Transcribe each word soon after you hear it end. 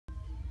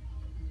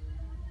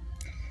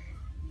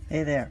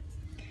Hey there.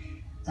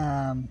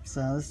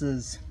 So this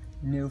is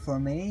new for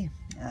me.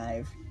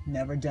 I've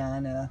never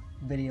done a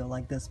video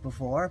like this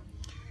before,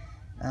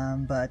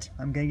 but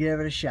I'm gonna give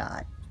it a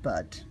shot.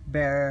 But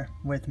bear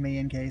with me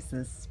in case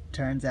this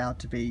turns out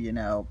to be,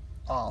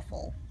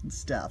 awful and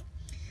stuff.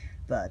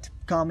 But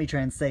call me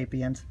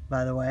Transapient,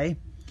 by the way.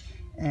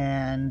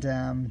 And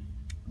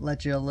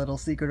let you a little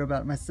secret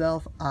about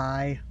myself.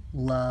 I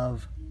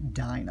love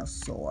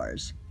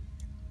dinosaurs.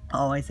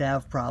 Always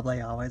have, probably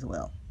always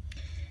will.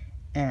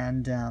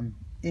 And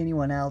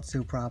anyone else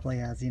who probably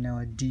has,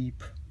 a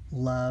deep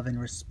love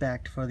and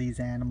respect for these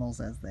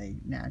animals as they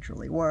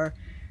naturally were,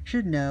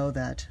 should know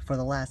that for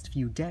the last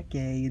few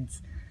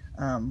decades,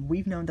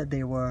 we've known that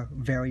they were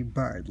very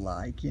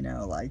bird-like,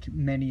 like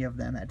many of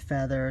them had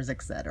feathers,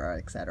 etc.,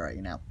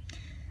 etc.,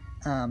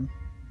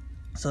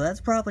 So that's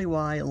probably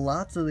why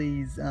lots of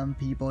these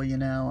people,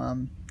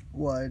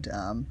 would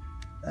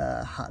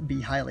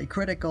be highly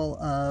critical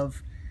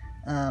of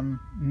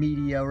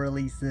media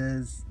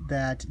releases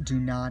that do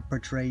not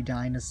portray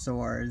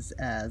dinosaurs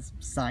as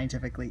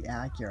scientifically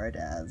accurate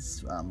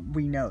as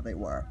we know they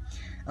were.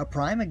 A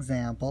prime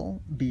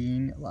example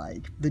being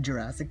like the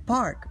Jurassic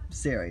Park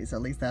series.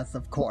 At least that's,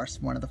 of course,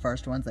 one of the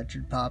first ones that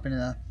should pop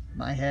into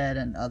my head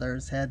and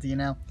others' heads,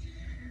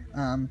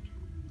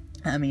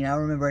 I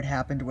remember it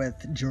happened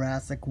with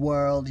Jurassic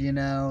World, they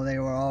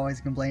were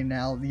always complaining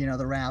how, the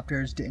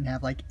raptors didn't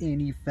have, like,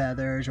 any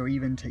feathers, or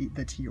even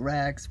the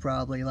T-Rex,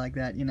 probably like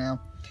that,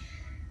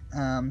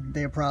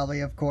 They're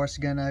probably, of course,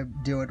 gonna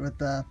do it with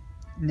the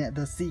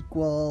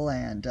sequel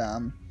and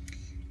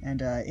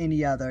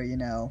any other,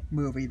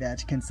 movie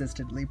that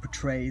consistently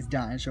portrays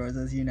dinosaurs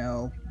as,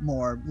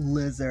 more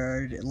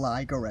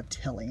lizard-like or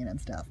reptilian and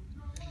stuff.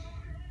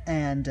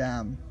 And,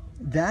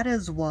 that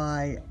is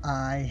why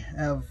I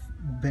have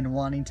been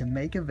wanting to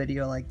make a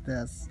video like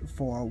this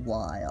for a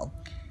while.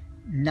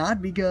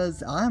 Not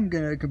because I'm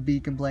gonna be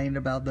complaining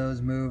about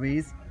those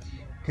movies,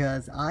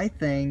 because I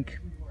think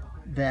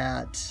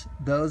that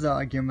those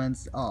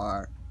arguments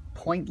are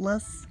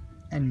pointless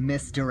and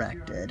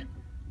misdirected.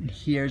 And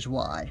here's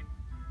why.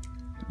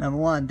 Number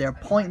one, they're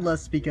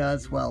pointless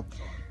because, well,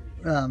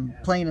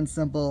 plain and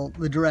simple,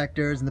 the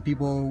directors and the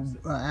people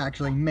who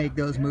actually make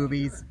those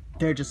movies,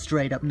 they're just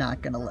straight up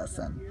not gonna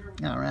listen.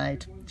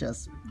 Alright?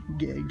 Just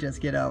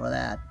get over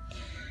that.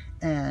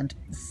 And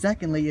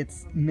secondly,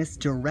 it's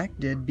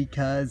misdirected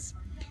because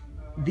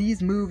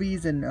these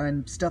movies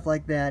and stuff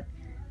like that,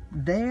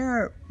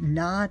 they're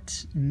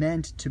not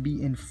meant to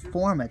be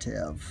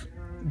informative.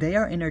 They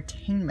are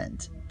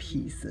entertainment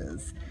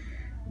pieces.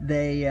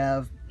 They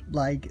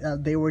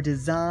they were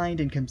designed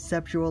and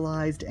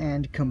conceptualized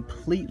and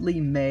completely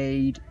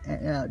made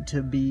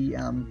to be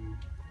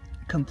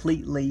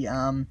completely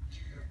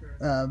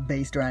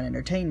based around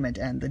entertainment,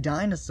 and the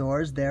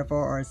dinosaurs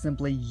therefore are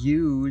simply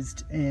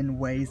used in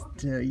ways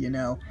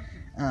to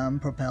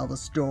propel the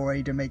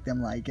story, to make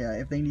them like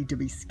if they need to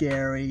be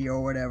scary or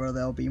whatever,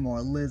 they'll be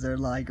more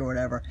lizard-like or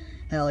whatever.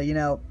 Hell,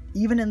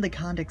 even in the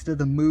context of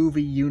the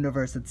movie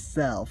universe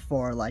itself,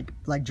 for like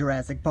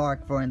Jurassic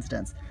Park, for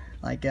instance,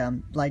 like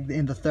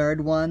in the third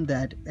one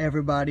that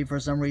everybody for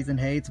some reason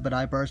hates but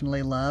I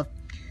personally love,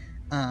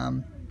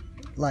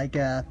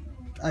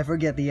 I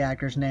forget the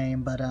actor's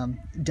name, but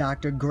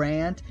Dr.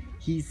 Grant,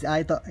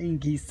 I thought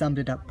he summed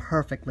it up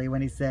perfectly when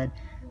he said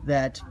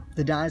that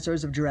the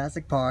dinosaurs of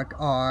Jurassic Park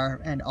are,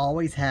 and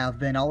always have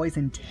been, always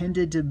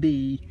intended to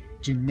be,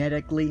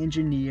 genetically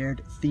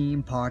engineered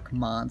theme park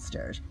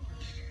monsters.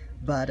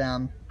 But,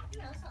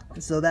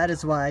 so that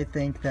is why I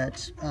think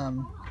that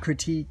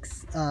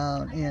critiques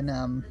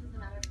in,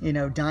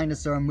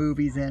 dinosaur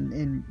movies and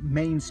in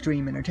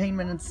mainstream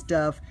entertainment and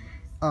stuff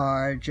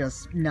are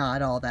just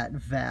not all that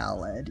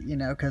valid,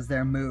 because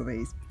they're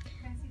movies.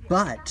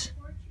 But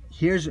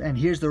here's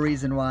the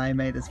reason why I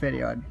made this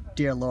video. And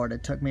dear Lord,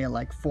 it took me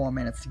like 4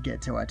 minutes to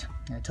get to it.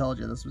 I told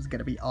you this was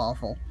gonna be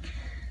awful.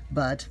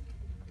 But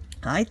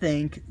I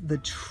think the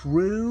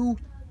true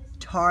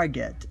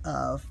target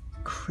of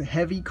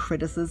heavy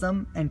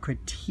criticism and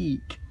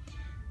critique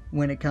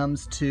when it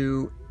comes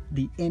to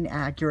the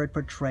inaccurate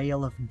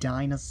portrayal of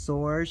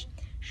dinosaurs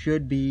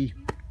should be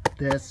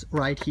this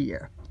right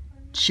here.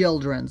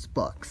 Children's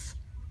books.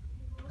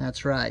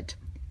 That's right.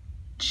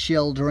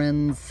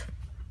 Children's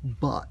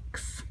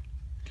books.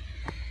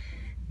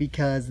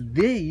 Because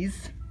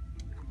these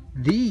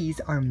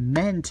are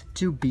meant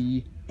to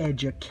be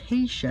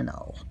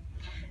educational.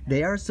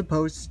 They are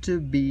supposed to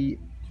be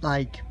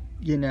like,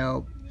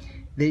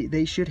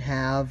 they should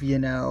have,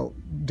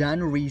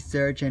 done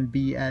research and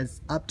be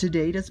as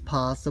up-to-date as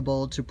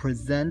possible to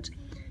present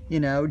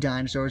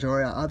dinosaurs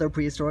or other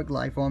prehistoric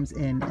life forms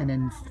in an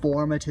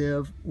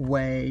informative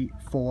way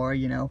for,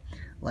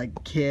 like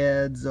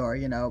kids or,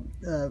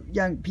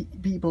 young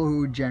people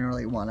who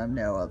generally want to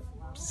know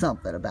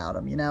something about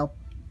them,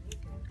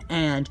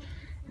 And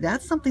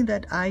that's something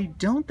that I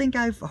don't think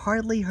I've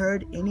hardly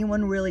heard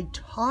anyone really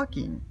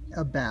talking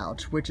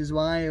about, which is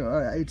why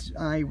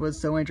I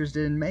was so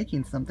interested in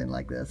making something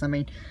like this.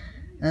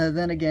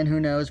 Then again,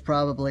 who knows,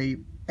 probably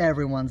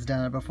everyone's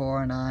done it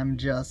before, and I'm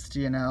just,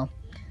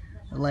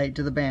 late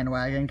to the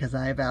bandwagon because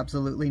I have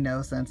absolutely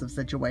no sense of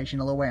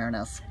situational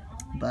awareness.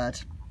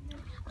 But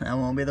that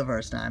won't be the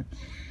first time.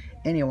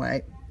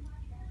 Anyway,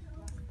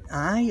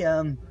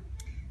 I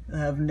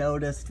have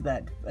noticed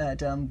that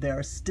there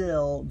are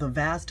still the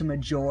vast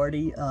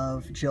majority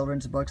of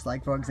children's books,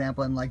 like for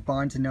example in like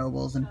Barnes and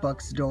Nobles and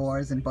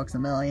bookstores and Books A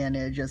Million,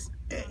 and just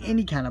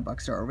any kind of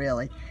bookstore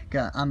really.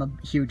 I'm a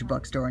huge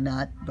bookstore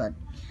nut, but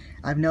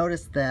I've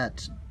noticed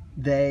that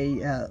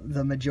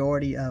the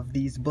majority of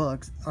these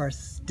books are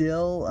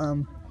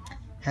still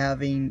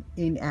having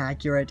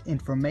inaccurate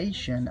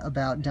information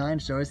about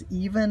dinosaurs,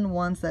 even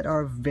ones that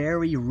are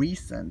very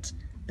recent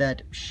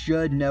that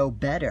should know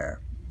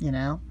better, you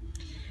know?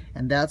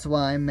 And that's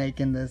why I'm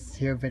making this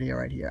here video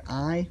right here.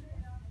 I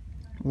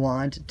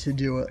want to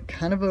do a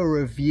kind of a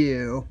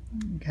review,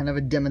 kind of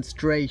a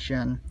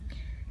demonstration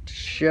to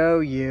show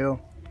you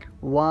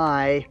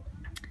why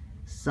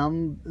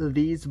some of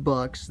these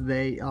books,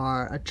 they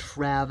are a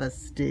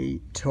travesty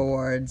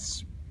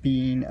towards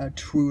being a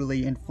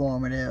truly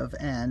informative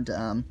and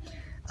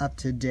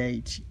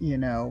up-to-date, you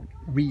know,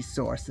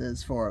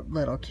 resources for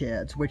little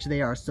kids, which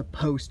they are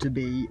supposed to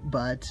be,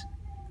 but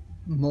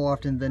more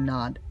often than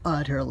not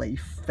utterly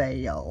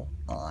fail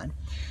on.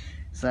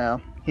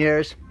 So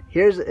here's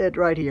it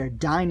right here.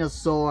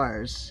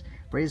 Dinosaurs,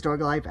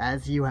 prehistoric life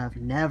as you have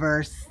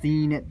never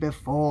seen it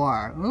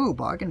before. Ooh,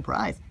 bargain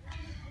price.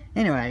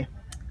 Anyway,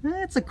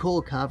 it's a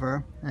cool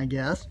cover, I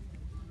guess,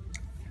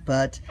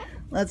 but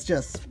let's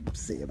just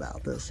see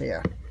about this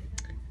here.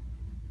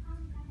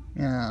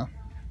 Yeah,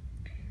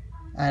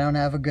 I don't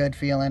have a good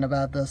feeling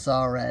about this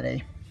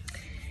already.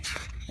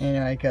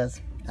 Anyway,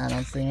 because I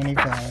don't see any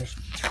feathers.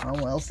 Oh,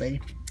 we'll see.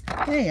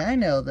 Hey, I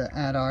know the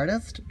ad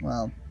artist.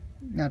 Well,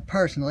 not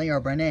personally or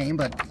by name,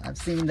 but I've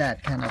seen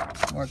that kind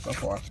of work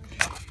before.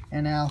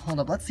 And now, hold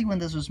up, let's see when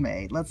this was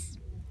made.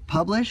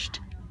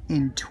 Published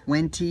in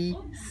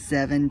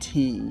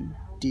 2017.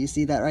 Do you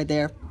see that right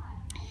there?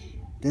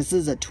 This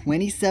is a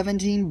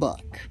 2017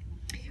 book.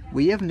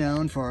 We have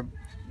known for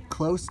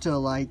close to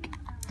like,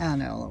 I don't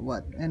know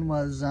what, and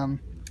was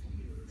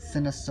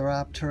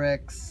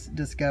Sinosauropteryx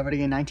discovered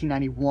in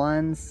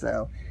 1991,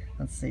 so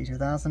let's see,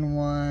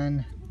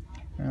 2001,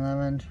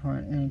 11,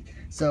 20,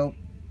 so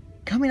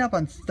coming up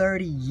on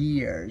 30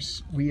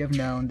 years, we have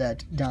known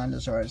that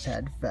dinosaurs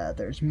had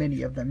feathers.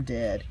 Many of them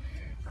did,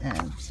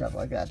 and stuff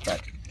like that,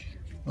 but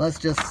let's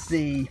just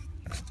see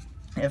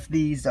if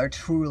these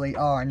truly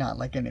are not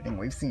like anything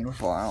we've seen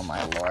before. Oh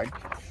my lord.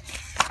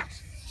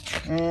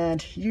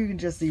 And you can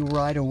just see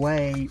right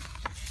away,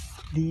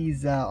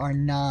 these are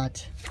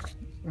not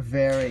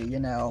very, you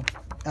know,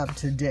 up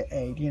to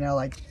date. You know,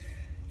 like,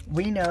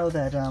 we know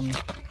that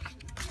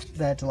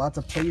that lots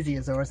of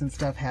plesiosaurs and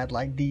stuff had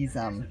like these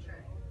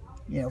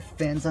you know,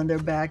 fins on their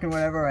back and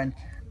whatever,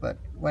 but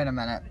wait a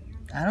minute,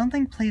 I don't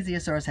think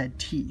plesiosaurs had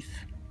teeth.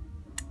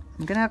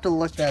 I'm gonna have to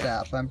look that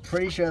up. I'm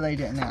pretty sure they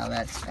didn't have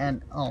that.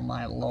 And oh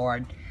my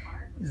lord,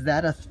 is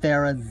that a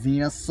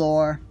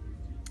therizinosaur?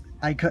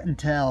 I couldn't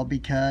tell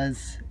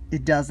because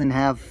it doesn't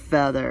have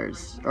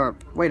feathers. Or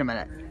wait a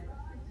minute,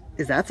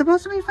 is that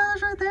supposed to be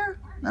feathers right there?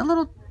 That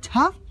little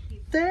tuft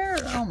there?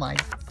 Oh my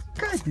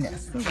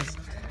goodness,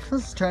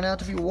 this turned out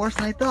to be worse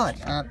than I thought.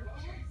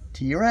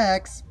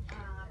 T-Rex.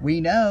 We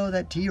know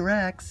that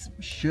T-Rex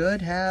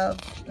should have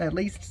at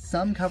least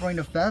some covering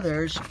of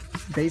feathers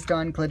based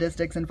on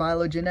cladistics and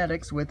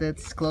phylogenetics with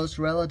its close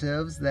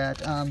relatives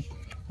that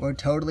were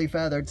totally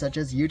feathered, such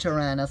as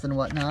Utyrannus and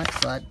whatnot,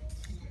 but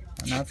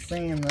I'm not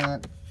seeing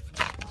that.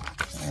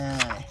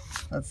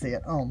 Let's see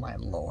it. Oh my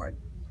lord.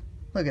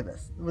 Look at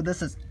this. Well,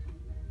 this is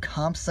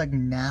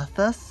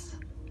Compsognathus?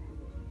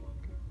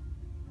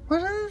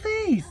 What are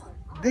these?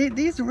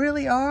 These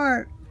really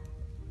are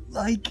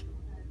like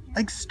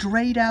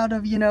straight out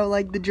of, you know,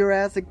 like the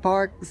Jurassic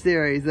Park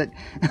series. That,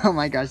 oh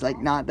my gosh, like,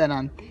 not that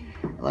I'm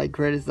like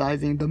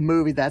criticizing the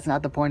movie, that's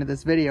not the point of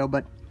this video,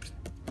 but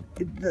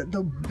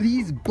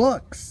these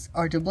books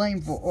are to blame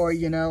for, or,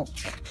 you know,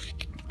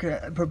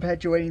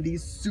 perpetuating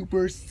these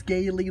super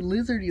scaly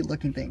lizardy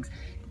looking things.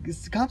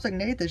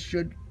 Compsognathus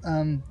should,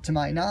 to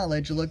my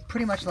knowledge, look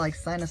pretty much like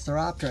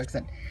Sinosauropteryx,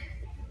 and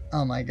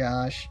oh my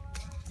gosh,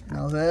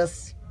 now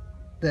this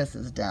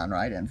is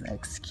downright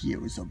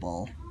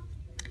inexcusable.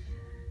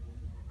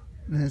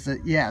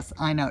 Yes,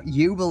 I know,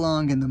 you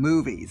belong in the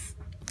movies.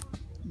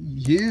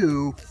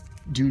 You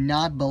do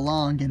not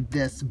belong in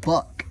this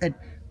book. And,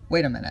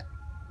 wait a minute.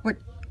 What?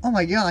 Oh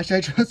my gosh,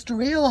 I just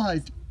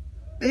realized.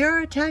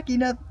 They're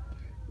attacking a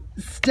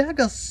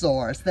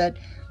stegosaurus. That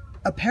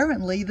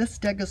apparently this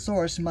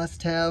stegosaurus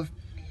must have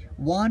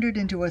wandered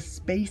into a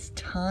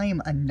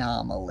space-time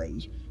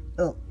anomaly.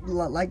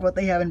 Like what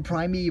they have in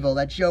Primeval,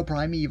 that show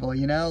Primeval,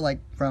 you know?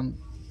 Like from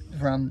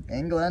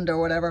England or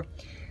whatever.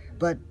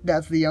 But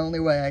that's the only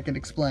way I can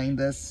explain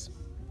this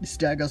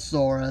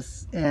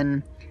Stegosaurus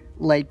in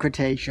late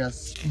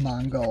Cretaceous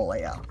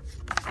Mongolia.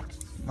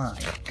 My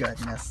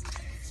goodness.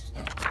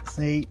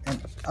 See,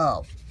 and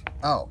oh,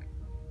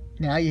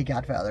 now you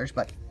got feathers,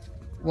 but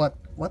what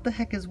the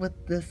heck is with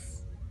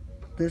this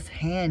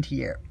hand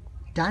here?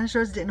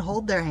 Dinosaurs didn't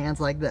hold their hands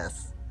like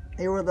this.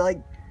 They were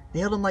like They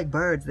held them like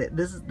birds.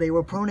 They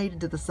were pronated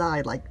to the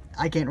side. Like,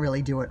 I can't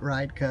really do it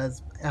right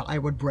because I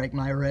would break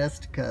my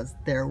wrist because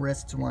their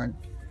wrists weren't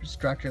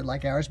structured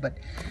like ours. But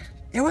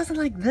it wasn't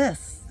like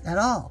this at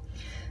all.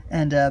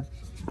 And I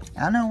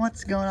don't know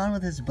what's going on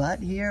with his butt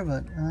here,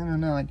 but I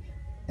don't know.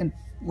 And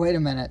wait a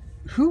minute.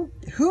 Who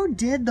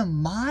did the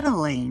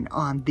modeling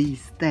on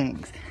these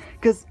things?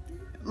 Because,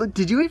 look,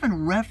 did you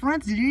even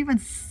reference? Did you even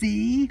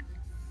see?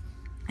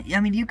 I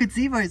mean, you could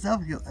see for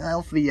yourself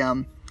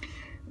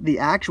the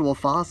actual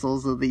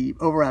fossils of the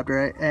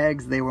oviraptor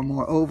eggs. They were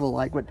more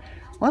oval-like. But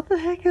what the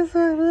heck is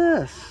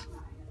this?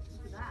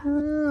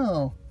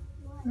 No,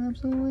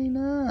 absolutely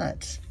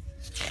not.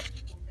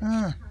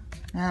 I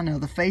don't know.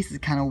 The face is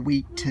kind of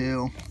weak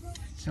too.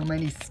 So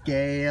many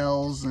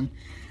scales, and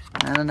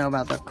I don't know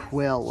about the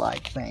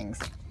quill-like things.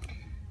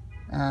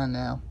 I don't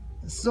know.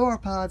 The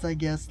sauropods, I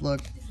guess,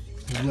 look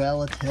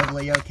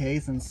relatively okay,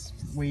 since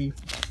we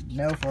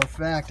know for a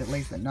fact, at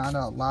least, that not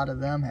a lot of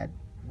them had,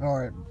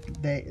 or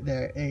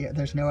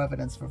there's no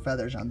evidence for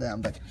feathers on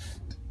them. But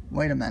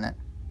wait a minute.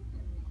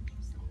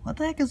 What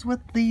the heck is with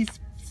these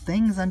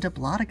things on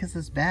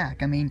Diplodocus's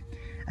back? I mean,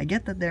 I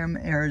get that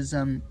there's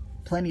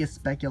plenty of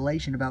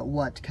speculation about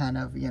what kind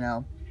of,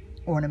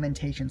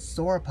 ornamentation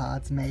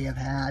sauropods may have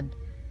had,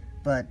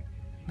 but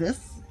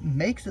this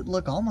makes it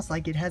look almost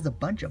like it has a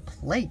bunch of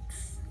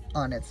plates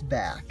on its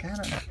back. I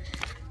don't know.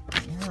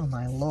 Oh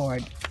my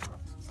lord.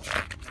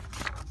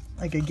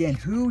 Like, again,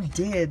 who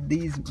did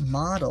these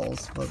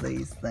models for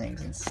these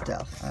things and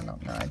stuff? I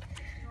don't know.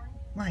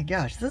 My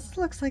gosh, this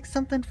looks like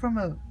something from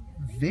a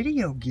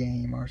video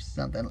game or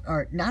something.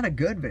 Or not a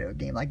good video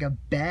game, like a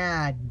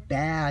bad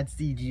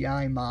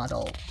CGI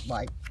model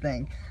like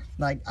thing.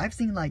 Like, I've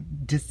seen like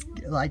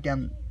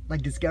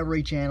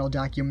Discovery Channel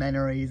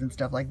documentaries and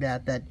stuff like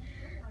that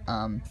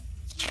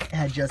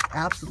had just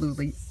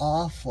absolutely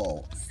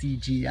awful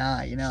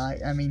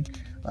CGI. I mean,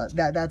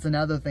 that's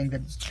another thing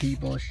that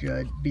people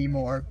should be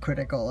more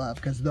critical of,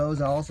 because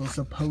those are also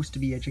supposed to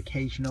be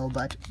educational,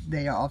 but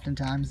they are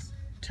oftentimes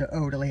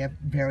totally have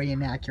very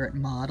inaccurate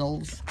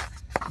models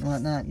and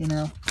whatnot,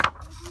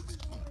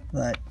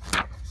 But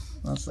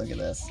let's look at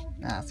this.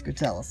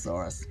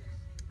 Scrotelosaurus.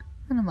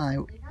 One of my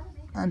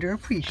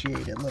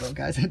underappreciated little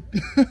guys.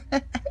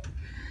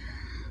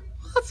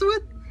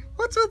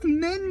 What's with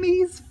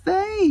Minmi's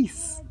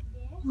face?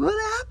 What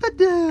happened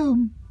to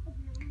him?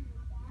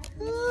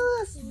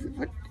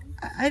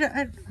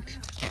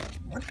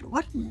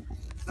 What?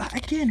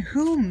 Again,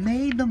 who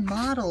made the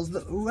models?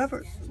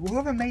 Whoever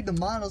made the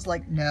models,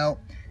 like, no,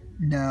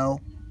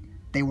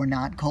 they were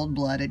not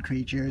cold-blooded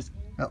creatures.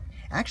 Oh,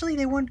 actually,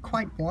 they weren't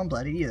quite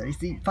warm-blooded either. You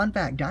see, fun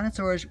fact,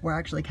 dinosaurs were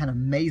actually kind of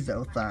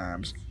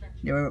mesotherms.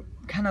 They were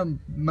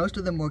most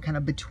of them were kind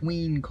of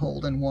between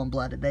cold and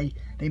warm-blooded. They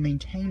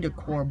maintained a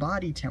core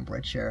body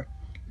temperature,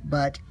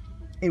 but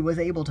it was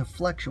able to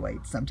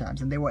fluctuate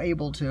sometimes, and they were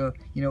able to,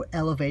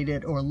 elevate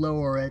it or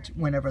lower it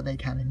whenever they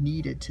kind of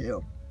needed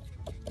to.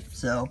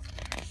 So,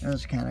 it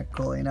was kind of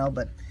cool,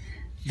 but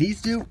these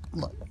two,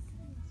 look,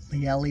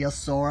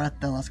 Lieliosaura,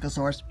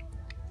 Thalascosaurus,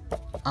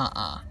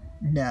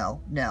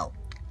 no,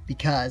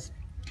 because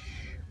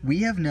we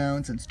have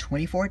known since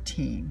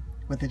 2014,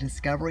 with the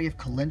discovery of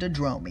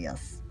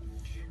Calindrodromius,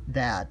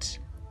 that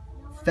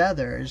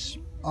feathers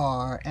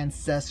are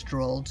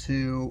ancestral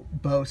to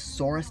both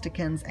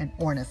Sauristicans and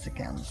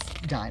Ornithicans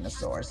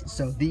dinosaurs.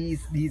 So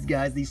these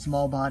guys, these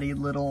small-bodied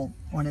little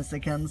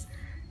Ornithicans,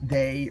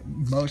 they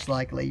most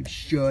likely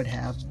should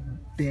have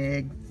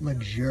big,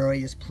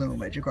 luxurious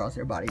plumage across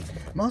their body.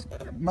 Most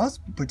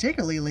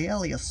particularly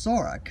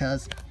Lieliosaura,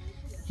 because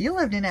he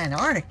lived in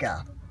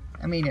Antarctica.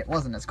 I mean, it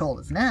wasn't as cold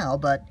as now,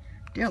 but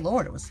dear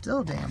lord, it was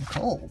still damn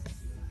cold.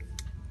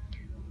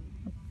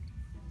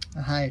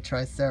 Hi,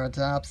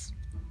 Triceratops.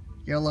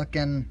 You're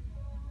looking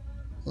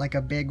like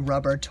a big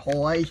rubber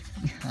toy.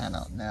 I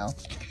don't know.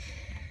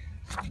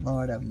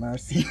 Lord have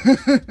mercy.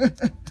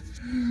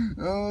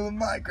 Oh,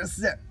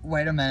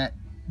 wait a minute.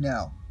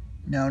 No.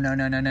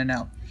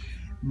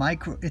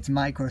 It's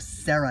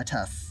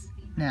Microceratus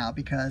now,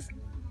 because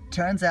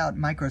turns out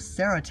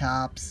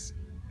Microceratops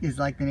is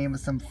like the name of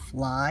some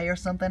fly or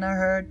something I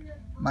heard.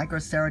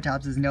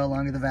 Microceratops is no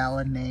longer the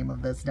valid name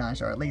of this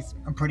dinosaur. At least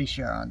I'm pretty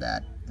sure on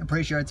that. I'm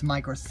pretty sure it's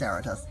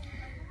Microceratus.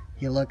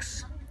 He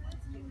looks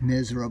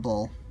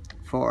miserable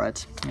for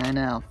it. I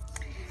know.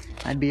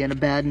 I'd be in a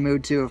bad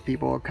mood too if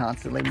people were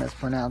constantly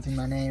mispronouncing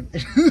my name.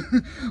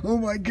 Oh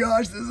my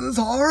gosh, this is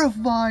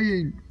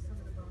horrifying!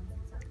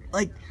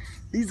 Like,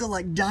 these are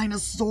like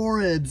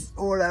dinosaurids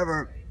or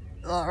whatever.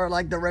 Or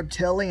like the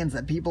reptilians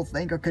that people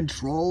think are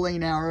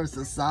controlling our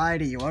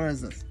society. What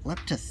is this?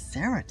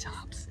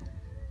 Leptoceratops?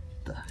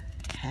 The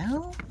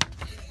hell?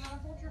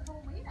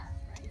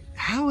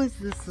 How is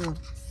this a...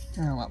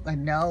 Oh,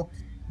 no.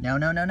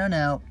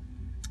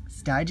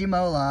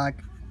 Stygimoloch,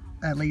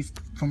 at least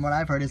from what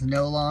I've heard, is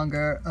no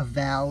longer a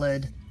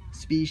valid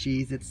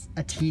species. It's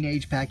a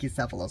teenage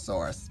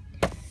Pachycephalosaurus.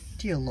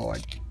 Dear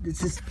lord,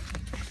 this is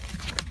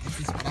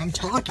what I'm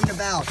talking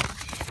about.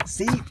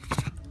 See?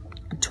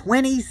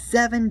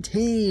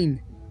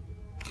 2017.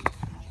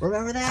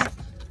 Remember that?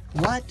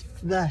 What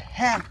the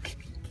heck?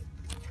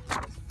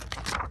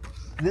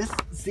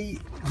 See,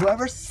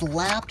 whoever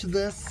slapped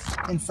this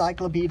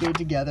encyclopedia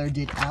together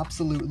did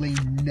absolutely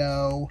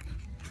no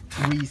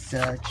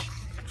research,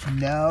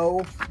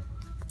 no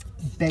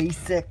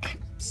basic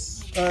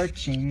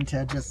searching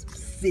to just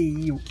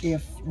see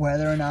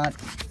whether or not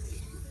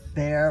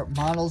their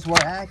models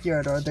were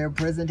accurate or their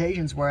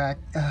presentations were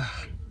accurate.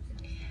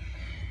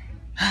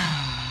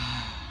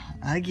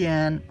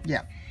 Again,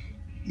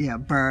 yeah,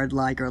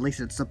 bird-like, or at least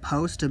it's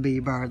supposed to be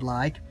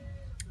bird-like.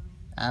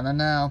 I don't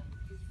know,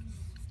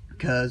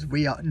 because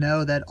we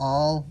know that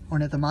all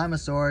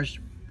ornithomimosaurs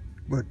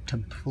were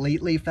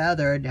completely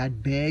feathered,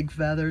 had big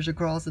feathers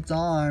across its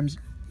arms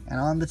and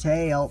on the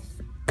tail.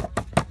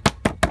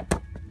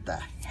 The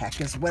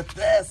heck is with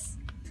this?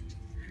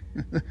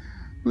 Look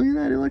at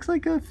that, it looks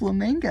like a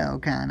flamingo,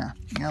 kinda.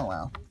 Oh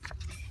well.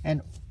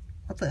 And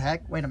what the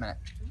heck? Wait a minute.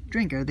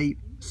 Drinker, the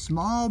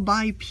small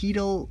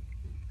bipedal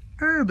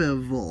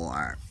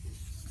herbivore.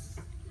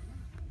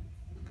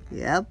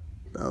 Yep,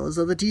 those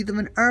are the teeth of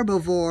an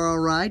herbivore,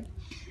 alright.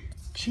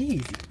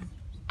 Jeez.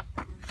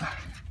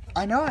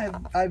 I know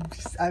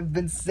I've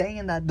been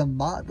saying that the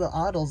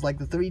models, like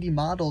the 3D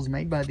models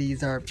made by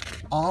these, are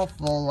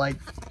awful, like,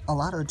 a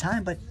lot of the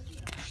time, but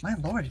my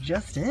lord, it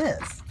just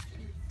is.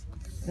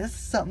 This is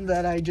something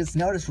that I just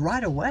noticed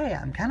right away.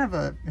 I'm kind of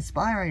an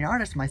aspiring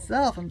artist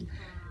myself.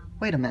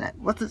 Wait a minute,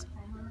 what's this?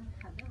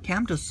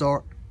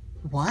 Camptosaur.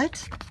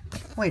 What?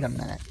 Wait a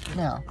minute.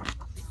 No.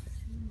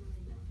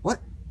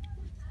 What?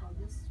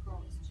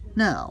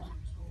 No.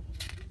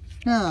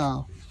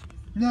 No.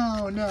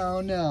 No,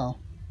 no, no.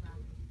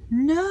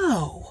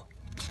 No!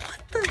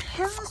 What the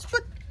hell is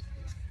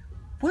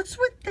what's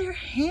with their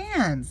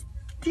hands?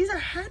 These are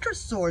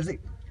hadrosaurs.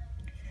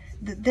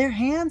 Their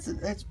hands,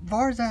 as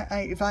far as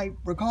if I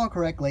recall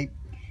correctly,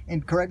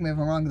 and correct me if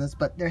I'm wrong with this,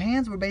 but their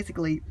hands were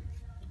basically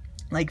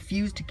like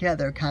fused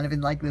together, kind of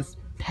in like this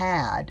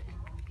pad,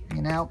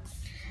 you know?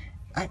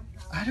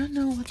 I don't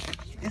know what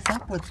is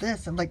up with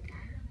this. I'm like,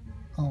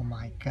 oh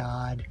my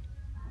god.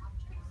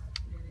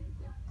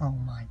 Oh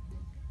my.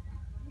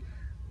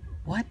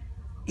 What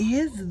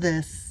is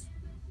this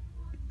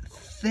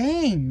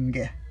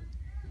thing?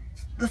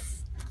 The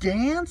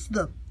stance,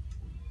 the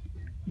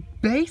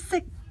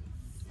basic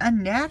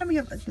anatomy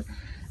of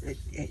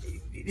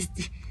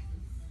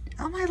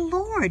oh my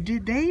lord,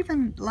 did they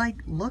even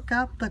like look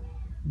up the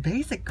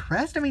basic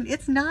crest? I mean,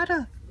 it's not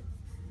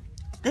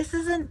this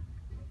isn't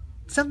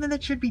something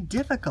that should be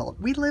difficult.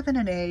 We live in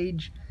an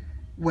age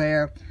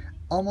where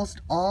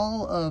almost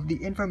all of the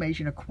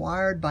information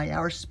acquired by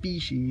our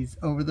species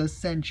over the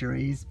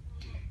centuries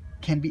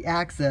can be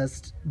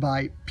accessed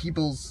by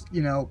people's,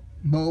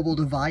 mobile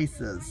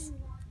devices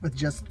with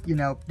just,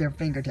 their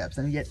fingertips,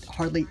 and yet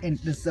hardly in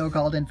the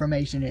so-called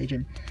information age,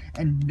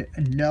 and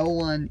no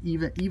one,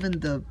 even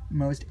the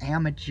most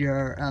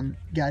amateur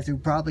guys who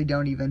probably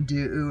don't even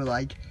do,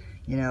 like,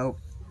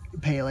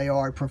 paleo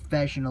art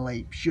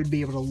professionally, should be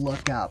able to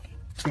look up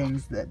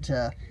things that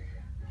to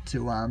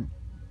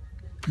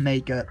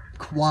make a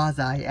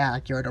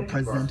quasi-accurate or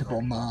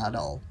presentable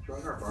model,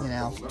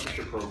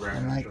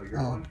 and like,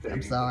 oh,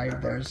 I'm sorry,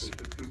 there's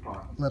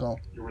little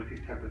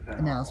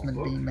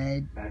announcement being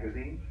made.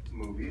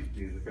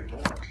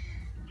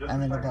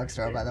 I'm in the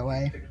bookstore, by the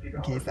way,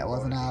 in case that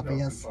wasn't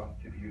obvious.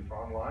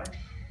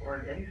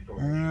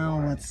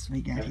 Oh, what's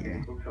we got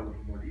here?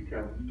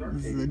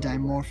 This is a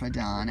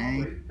Dimorphodon,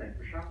 eh?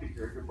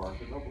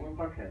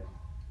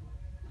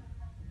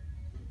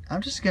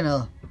 I'm just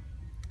gonna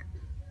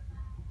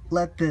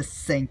let this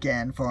sink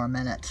in for a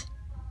minute.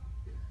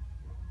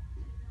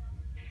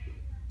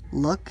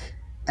 Look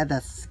at the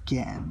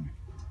skin.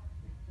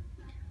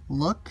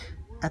 Look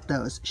at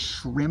those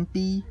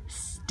shrimpy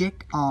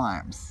stick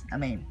arms. I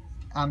mean,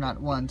 I'm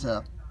not one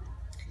to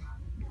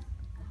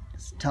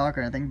talk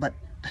or anything, but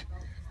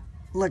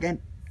look, and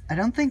I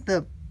don't think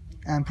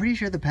I'm pretty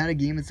sure the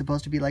patagium is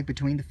supposed to be like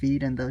between the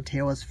feet and the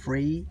tail is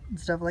free and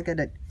stuff like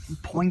that.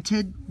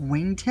 Pointed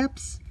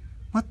wingtips?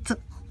 What the?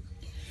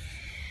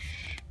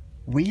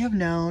 We have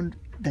known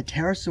that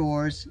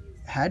pterosaurs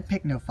had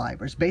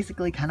pycnofibers,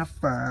 basically kind of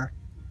fur,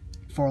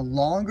 for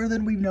longer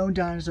than we've known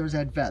dinosaurs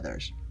had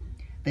feathers.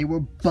 They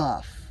were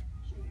buff.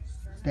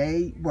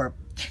 They were.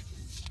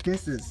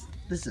 This is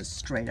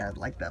straight out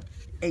like the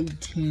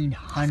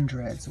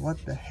 1800s.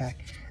 What the heck?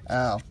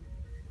 Oh,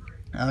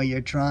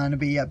 you're trying to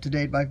be up to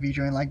date by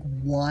featuring like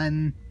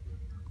one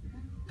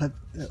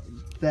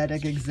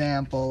pathetic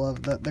example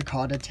of the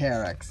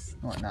Caudipteryx.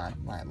 Or not,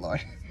 my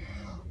lord.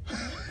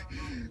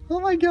 Oh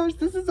my gosh,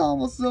 this is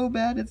almost so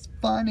bad it's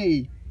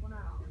funny.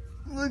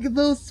 Look at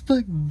those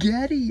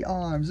spaghetti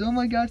arms. Oh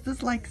my gosh, this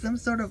is like some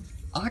sort of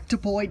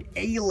octopoid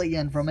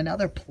alien from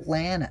another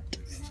planet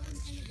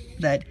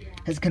that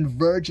has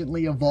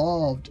convergently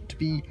evolved to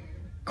be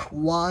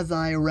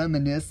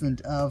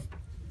quasi-reminiscent of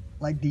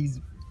like these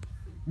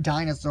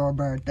dinosaur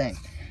bird things.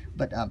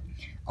 But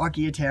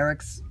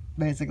Archaeopteryx,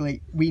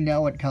 basically, we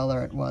know what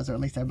color it was, or at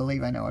least I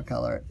believe I know what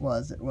color it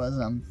was. It was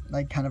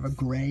like kind of a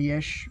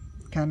grayish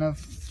kind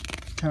of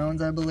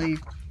tones, I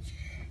believe.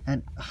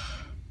 And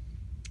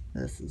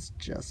This is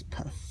just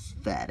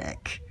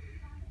pathetic.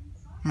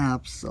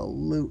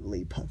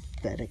 Absolutely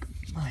pathetic.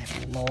 My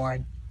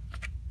lord.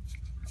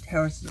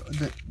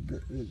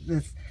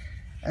 This,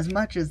 as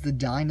much as the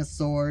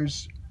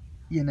dinosaurs,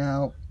 you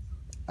know,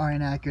 are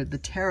inaccurate, the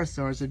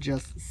pterosaurs are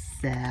just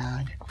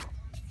sad.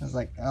 I was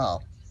like, oh,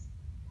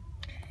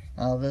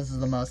 this is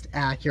the most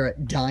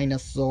accurate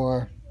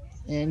dinosaur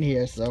in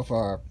here so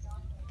far.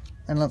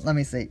 And let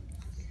me see.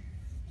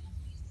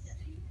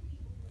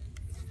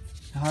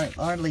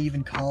 Hardly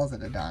even calls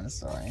it a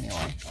dinosaur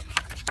anyway.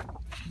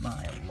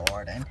 My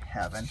lord in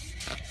heaven.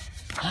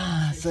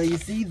 So you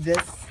see, this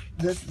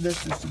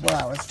is what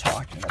I was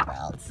talking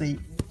about. See,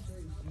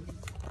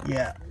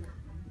 yeah,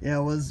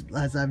 it was,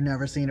 as I've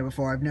never seen it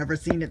before. I've never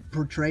seen it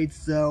portrayed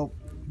so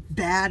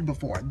bad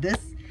before. This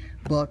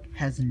book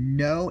has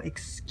no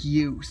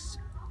excuse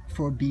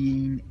for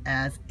being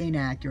as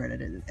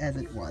inaccurate as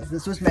it was.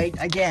 This was made,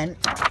 again,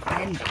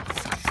 in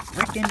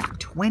frickin'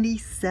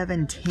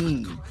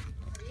 2017.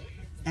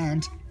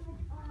 And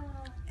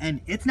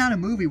it's not a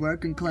movie where it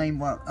can claim,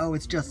 well, oh,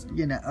 it's just,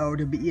 you know, oh,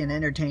 to be an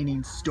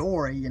entertaining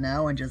story, you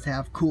know, and just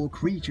have cool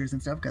creatures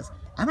and stuff, because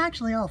I'm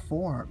actually all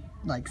for,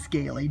 like,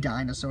 scaly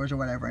dinosaurs or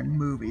whatever in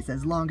movies,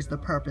 as long as the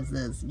purpose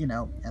is, you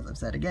know, as I've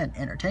said again,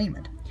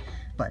 entertainment.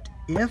 But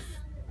if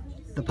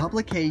the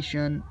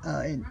publication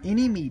in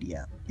any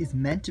media is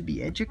meant to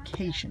be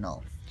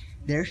educational,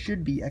 there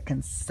should be a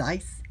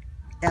concise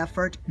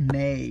effort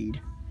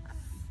made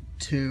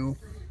to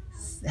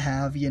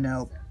have, you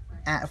know,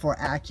 for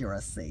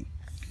accuracy.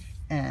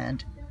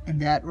 And in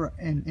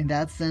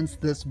that sense,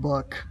 this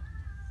book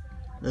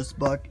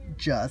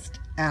just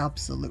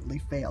absolutely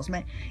fails.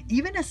 Man,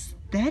 even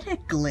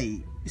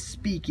aesthetically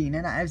speaking,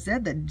 and I've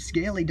said that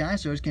scaly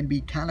dinosaurs can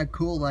be kind of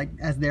cool, like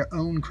as their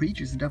own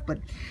creatures and stuff, but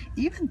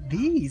even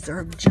these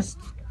are just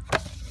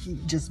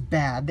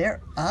bad.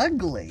 They're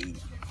ugly,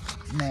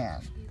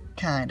 man,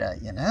 kinda,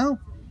 you know.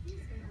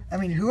 I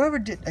mean, whoever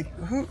did, like,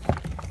 who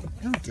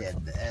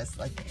did this?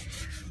 Like,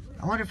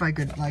 I wonder if I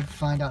could, like,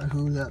 find out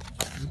who the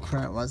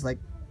credit was. Like,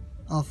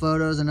 all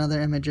photos and other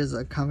images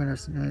are coming or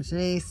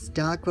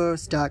stock photo,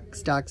 stock.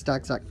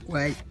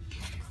 Wait.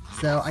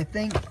 So I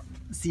think,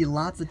 see,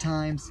 lots of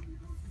times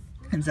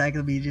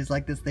encyclopedias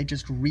like this, they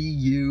just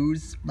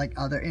reuse, like,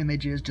 other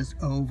images just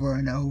over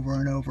and over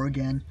and over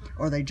again,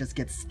 or they just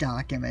get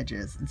stock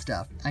images and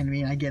stuff. I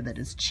mean, I get that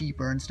it's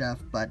cheaper and stuff,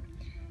 but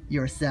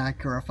you're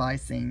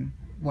sacrificing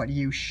what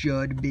you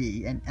should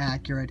be, an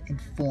accurate,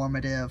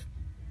 informative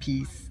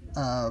piece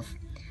of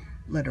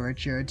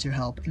literature to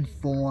help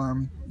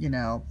inform, you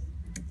know,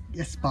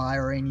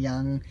 aspiring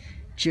young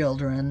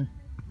children,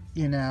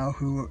 you know,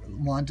 who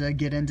want to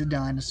get into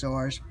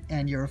dinosaurs,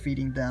 and you're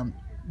feeding them,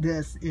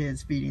 this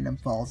is feeding them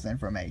false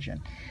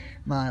information.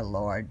 My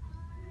lord.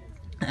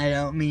 I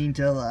don't mean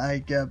to,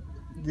 like,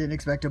 didn't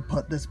expect to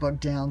put this book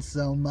down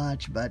so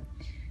much, but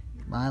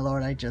my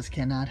lord, I just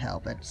cannot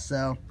help it.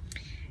 So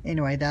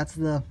anyway, that's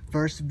the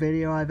first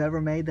video I've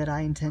ever made that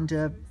I intend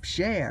to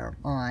share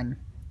on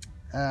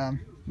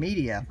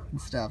media and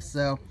stuff.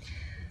 So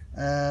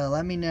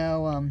let me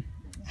know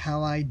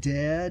how I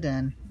did,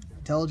 and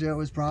told you it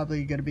was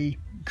probably gonna be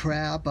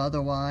crap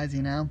otherwise,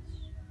 you know.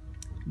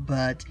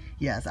 But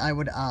yes, I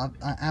would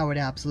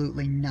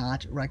absolutely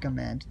not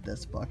recommend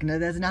this book. Now,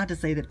 that's not to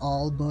say that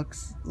all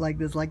books like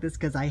this,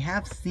 because I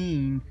have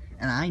seen,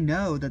 and I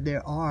know that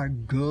there are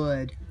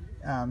good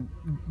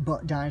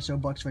dinosaur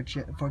books for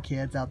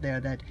kids out there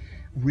that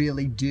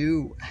really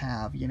do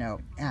have, you know,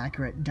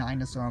 accurate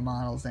dinosaur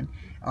models and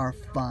are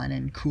fun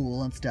and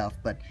cool and stuff.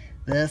 But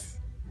this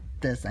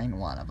ain't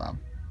one of them.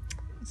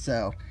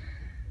 So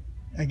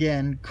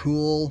again,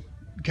 cool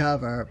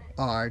cover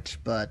art,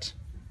 but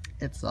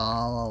it's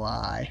all a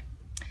lie.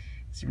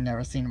 So you've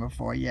never seen them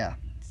before. Yeah,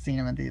 seen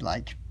them in the,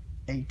 like,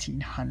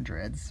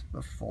 1800s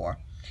before.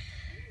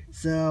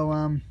 So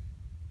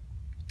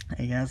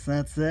I guess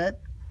that's it,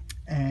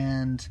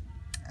 and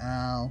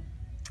I'll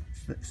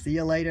see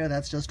you later.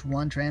 That's just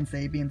one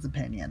Transabian's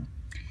opinion,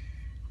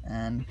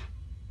 and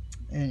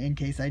in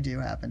case I do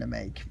happen to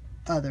make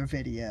other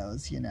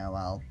videos, you know,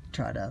 I'll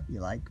try to,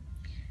 like,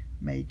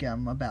 make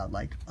them about,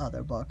 like,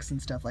 other books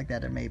and stuff like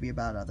that, and maybe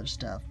about other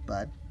stuff,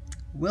 but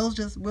we'll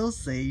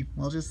see,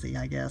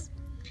 I guess.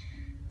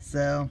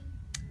 So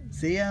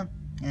see ya,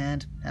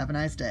 and have a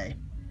nice day.